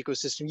amazing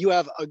ecosystem, you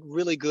have a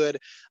really good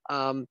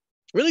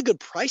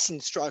pricing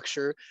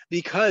structure,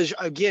 because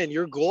again,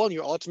 your goal and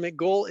your ultimate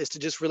goal is to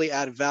just really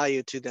add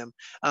value to them.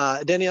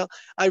 Daniel,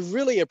 I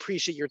really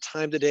appreciate your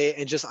time today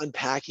and just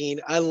unpacking.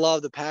 I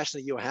love the passion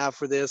that you have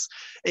for this.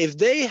 If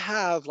they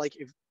have, like,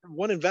 if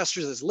one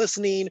investor is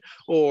listening,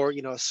 or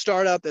a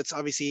startup that's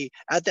obviously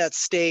at that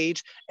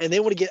stage and they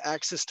want to get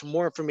access to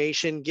more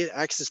information, get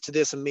access to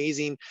this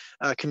amazing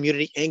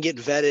community and get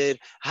vetted,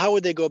 how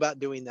would they go about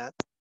doing that?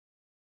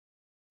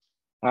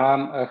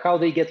 How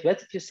they get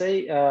vetted, you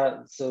say?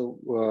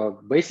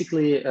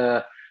 Basically,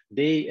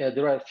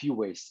 there are a few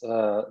ways.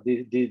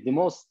 The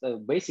most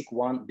basic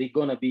one, they're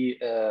gonna be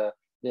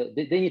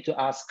they need to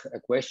ask a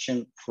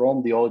question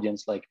from the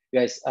audience, like,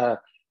 guys,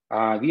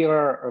 we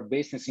are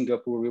based in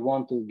Singapore. We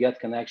want to get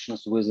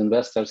connections with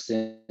investors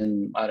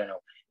in, I don't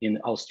know, in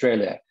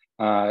Australia.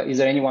 Is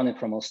there anyone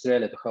from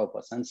Australia to help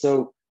us? And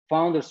so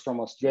founders from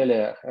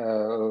Australia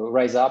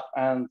rise up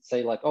and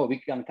say, like, oh, we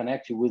can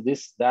connect you with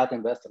that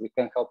investor. We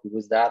can help you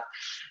with that.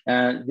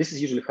 And this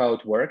is usually how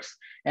it works.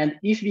 And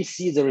if we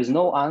see there is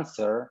no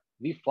answer,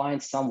 we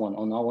find someone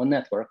on our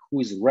network who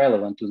is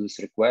relevant to this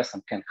request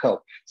and can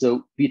help.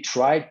 So we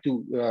try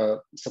to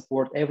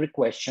support every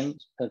question,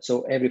 and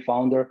so every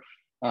founder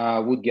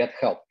would get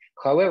help.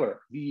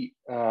 However,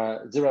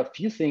 there are a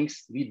few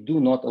things we do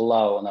not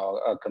allow in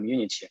our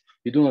community.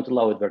 We do not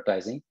allow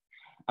advertising.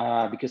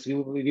 Because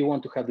we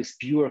want to have this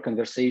pure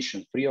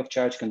conversation, free of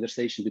charge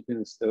conversation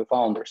between the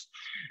founders.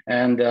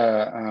 And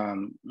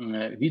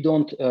we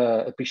don't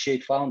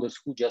appreciate founders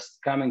who just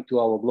coming to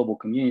our global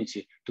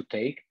community to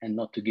take and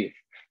not to give.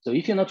 So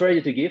if you're not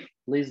ready to give,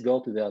 please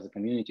go to the other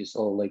communities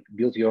or like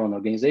build your own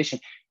organization.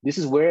 This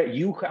is where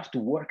you have to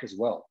work as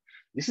well.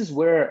 This is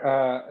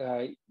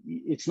where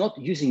it's not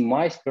using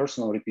my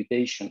personal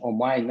reputation or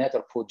my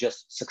network for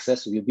just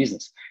success of your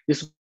business.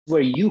 This is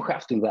where you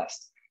have to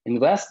invest.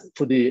 Invest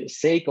for the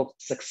sake of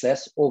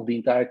success of the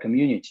entire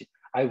community.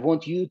 I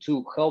want you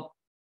to help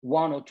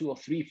 1 or 2 or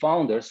 3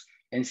 founders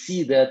and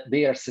see that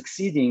they are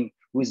succeeding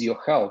with your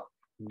help.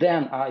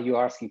 Then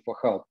you're asking for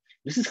help.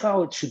 This is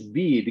how it should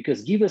be,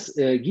 because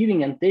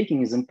giving and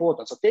taking is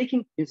important. So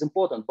taking is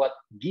important, but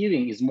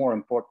giving is more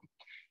important.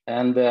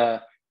 And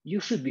you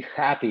should be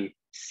happy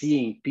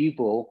seeing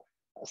people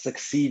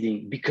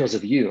succeeding because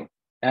of you.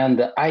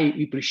 And I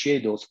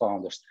appreciate those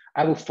founders.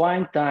 I will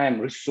find time,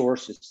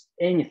 resources,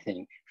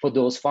 anything for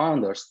those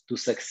founders to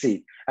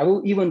succeed. I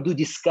will even do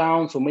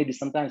discounts or maybe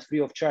sometimes free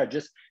of charge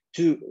just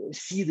to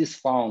see these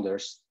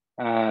founders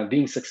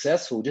being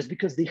successful, just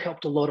because they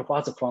helped a lot of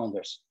other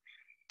founders.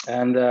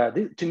 And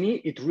to me,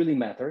 it really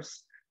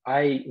matters.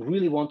 I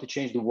really want to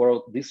change the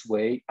world this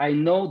way. I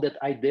know that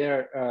I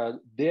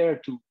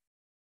dare to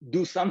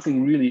do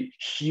something really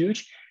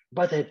huge,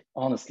 but I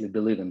honestly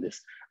believe in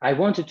this. I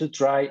wanted to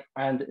try,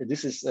 and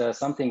this is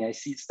something I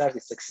see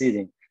started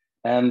succeeding.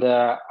 And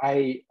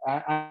I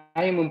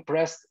am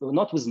impressed,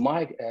 not with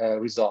my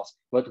results,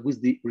 but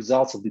with the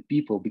results of the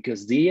people,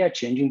 because they are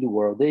changing the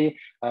world. They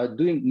are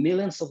doing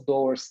millions of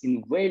dollars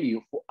in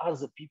value for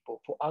other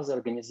people, for other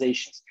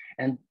organizations.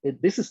 And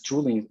this is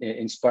truly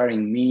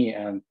inspiring me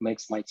and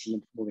makes my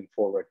team moving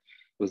forward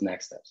with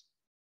next steps.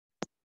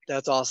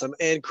 That's awesome.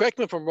 And correct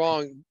me if I'm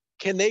wrong,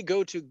 can they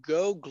go to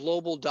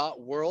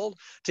goglobal.world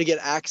to get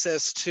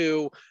access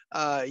to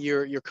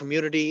your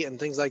community and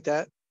things like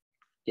that?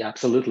 Yeah,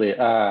 absolutely.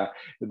 Go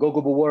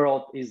Global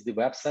World is the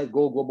website,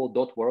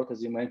 goglobal.world,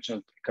 as you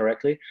mentioned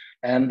correctly.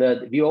 And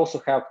we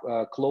also have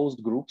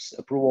closed groups,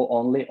 approval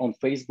only, on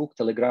Facebook,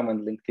 Telegram,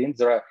 and LinkedIn.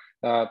 There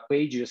are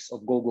pages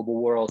of Go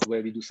Global World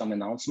where we do some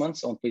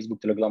announcements on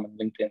Facebook, Telegram, and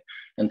LinkedIn,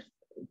 and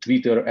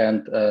Twitter,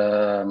 and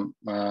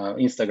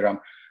Instagram.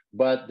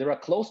 But there are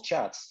closed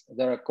chats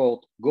that are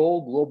called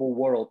Go Global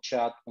World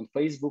Chat on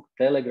Facebook,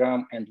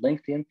 Telegram, and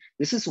LinkedIn.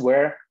 This is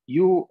where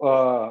you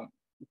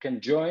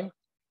can join.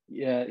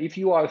 If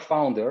you are a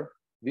founder,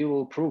 we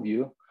will approve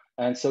you,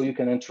 and so you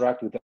can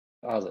interact with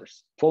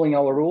others. Following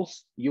our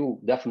rules, you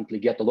definitely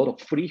get a lot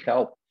of free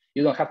help.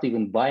 You don't have to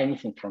even buy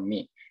anything from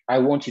me. I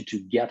want you to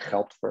get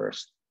help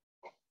first.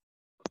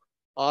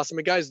 Awesome.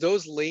 And guys,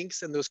 those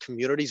links and those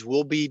communities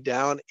will be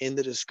down in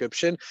the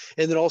description.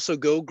 And then also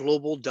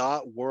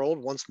goglobal.world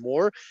once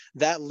more.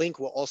 That link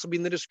will also be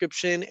in the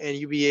description, and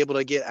you'll be able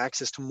to get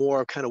access to more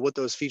of kind of what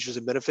those features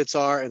and benefits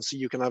are. And so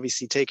you can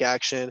obviously take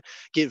action,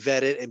 get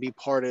vetted, and be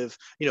part of,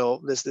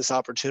 this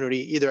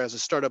opportunity, either as a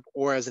startup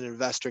or as an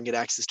investor, and get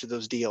access to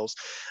those deals.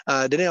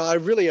 Daniel, I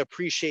really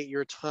appreciate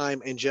your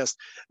time and just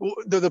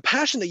the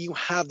passion that you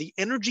have, the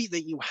energy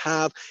that you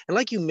have. And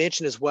like you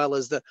mentioned, as well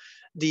as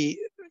the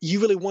you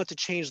really want to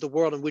change the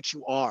world in which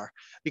you are,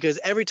 because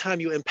every time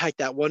you impact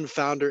that one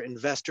founder,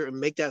 investor, and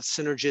make that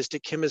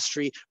synergistic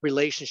chemistry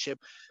relationship,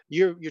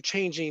 you're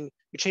changing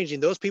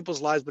those people's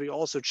lives, but you're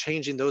also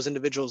changing those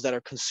individuals that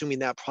are consuming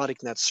that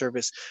product and that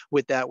service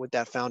with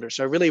that founder.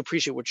 So I really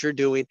appreciate what you're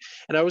doing.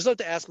 And I always love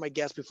to ask my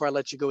guests before I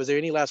let you go, is there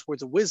any last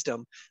words of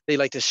wisdom they'd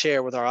like to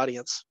share with our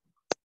audience?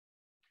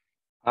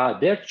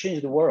 Dare to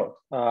change the world.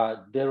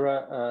 There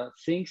are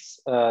things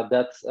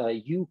that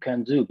you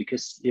can do,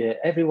 because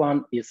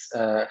everyone is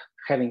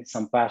having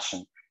some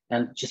passion,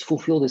 and just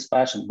fulfill this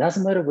passion.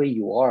 Doesn't matter where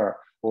you are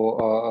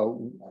or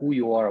who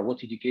you are,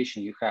 what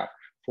education you have.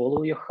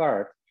 Follow your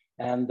heart,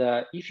 and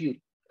if you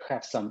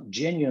have some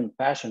genuine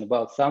passion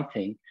about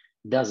something,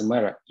 doesn't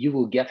matter. You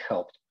will get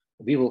helped.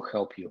 We will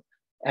help you.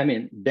 I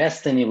mean,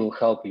 destiny will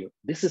help you.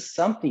 This is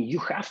something you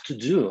have to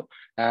do,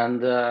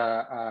 and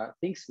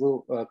things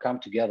will come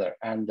together.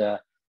 And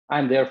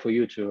I'm there for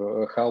you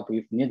to help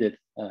if needed.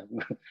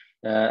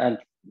 And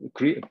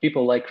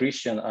people like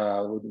Christian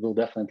will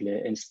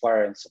definitely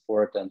inspire and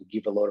support and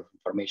give a lot of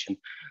information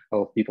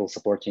of people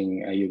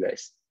supporting you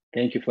guys.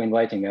 Thank you for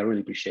inviting me. I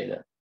really appreciate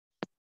it.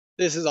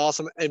 This is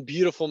awesome and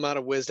beautiful amount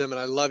of wisdom. And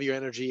I love your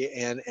energy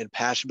and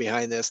passion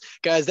behind this.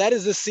 Guys, that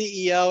is the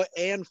CEO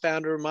and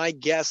founder, my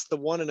guest, the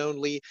one and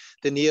only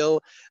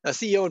Daniil,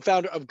 CEO and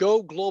founder of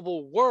Go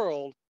Global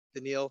World,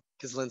 Daniil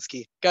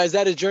Kizlinski. Guys,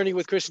 that is Journey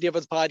with Christian D.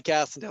 Evans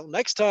podcast. Until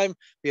next time,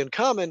 be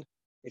uncommon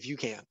if you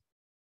can.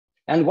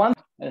 And one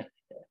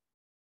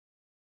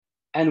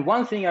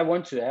thing I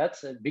want to add,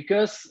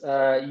 because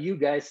you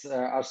guys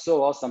are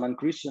so awesome, and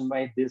Christian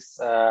made this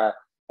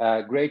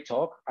great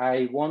talk,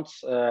 I want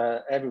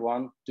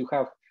everyone to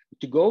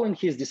go in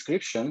his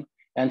description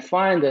and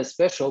find a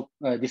special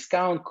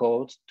discount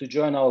code to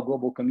join our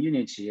global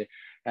community.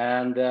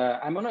 And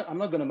I'm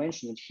not going to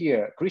mention it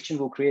here. Christian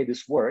will create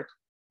this word.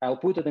 I'll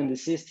put it in the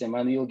system,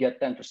 and you'll get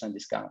 10%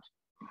 discount.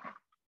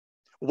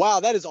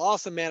 Wow, that is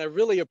awesome, man. I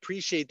really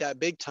appreciate that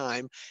big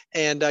time.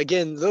 And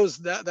again,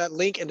 that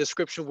link and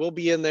description will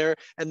be in there,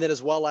 and then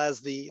as well as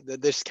the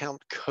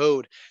discount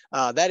code.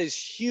 That is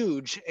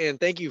huge. And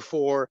thank you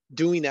for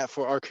doing that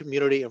for our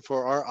community and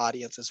for our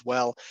audience as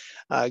well.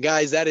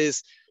 Guys, that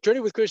is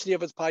Journey with Christian D.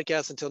 Evans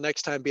podcast. Until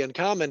next time, be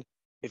uncommon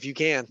if you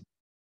can.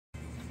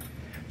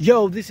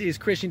 Yo, this is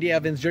Christian D.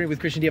 Evans, Journey with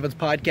Christian D. Evans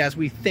podcast.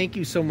 We thank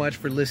you so much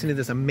for listening to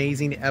this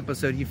amazing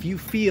episode. If you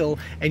feel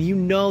and you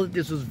know that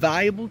this was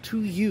valuable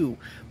to you,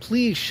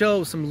 please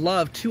show some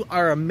love to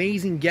our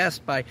amazing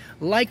guest by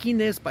liking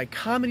this, by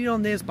commenting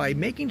on this, by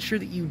making sure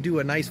that you do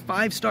a nice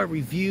 5-star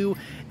review,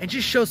 and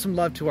just show some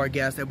love to our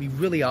guest. That'd be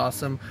really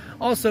awesome.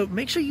 Also,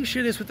 make sure you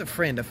share this with a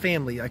friend, a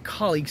family, a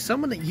colleague,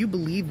 someone that you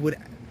believe would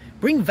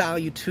bring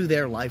value to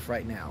their life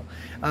right now.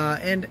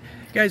 And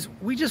guys,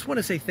 we just want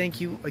to say thank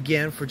you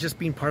again for just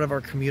being part of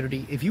our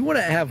community. If you want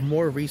to have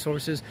more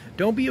resources,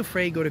 don't be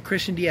afraid. Go to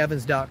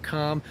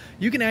christiandevans.com.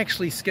 You can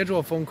actually schedule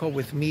a phone call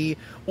with me,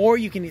 or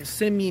you can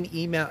send me an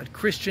email at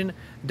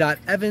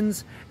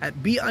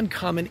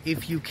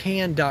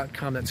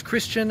christian.evans@beUncommonIfYouCan.com. That's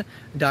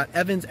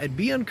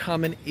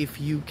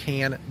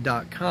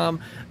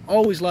christian.evans@beUncommonIfYouCan.com.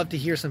 Always love to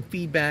hear some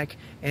feedback,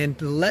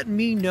 and let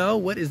me know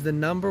what is the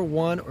number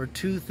 1 or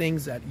 2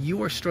 things that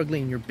you are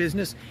struggling in your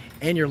business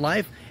and your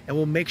life, and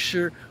we'll make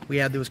sure we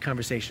have those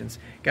conversations.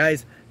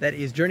 Guys, that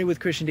is Journey with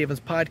Christian D. Evans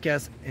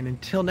podcast, and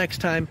until next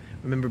time,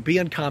 remember, be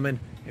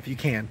uncommon if you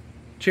can.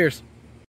 Cheers.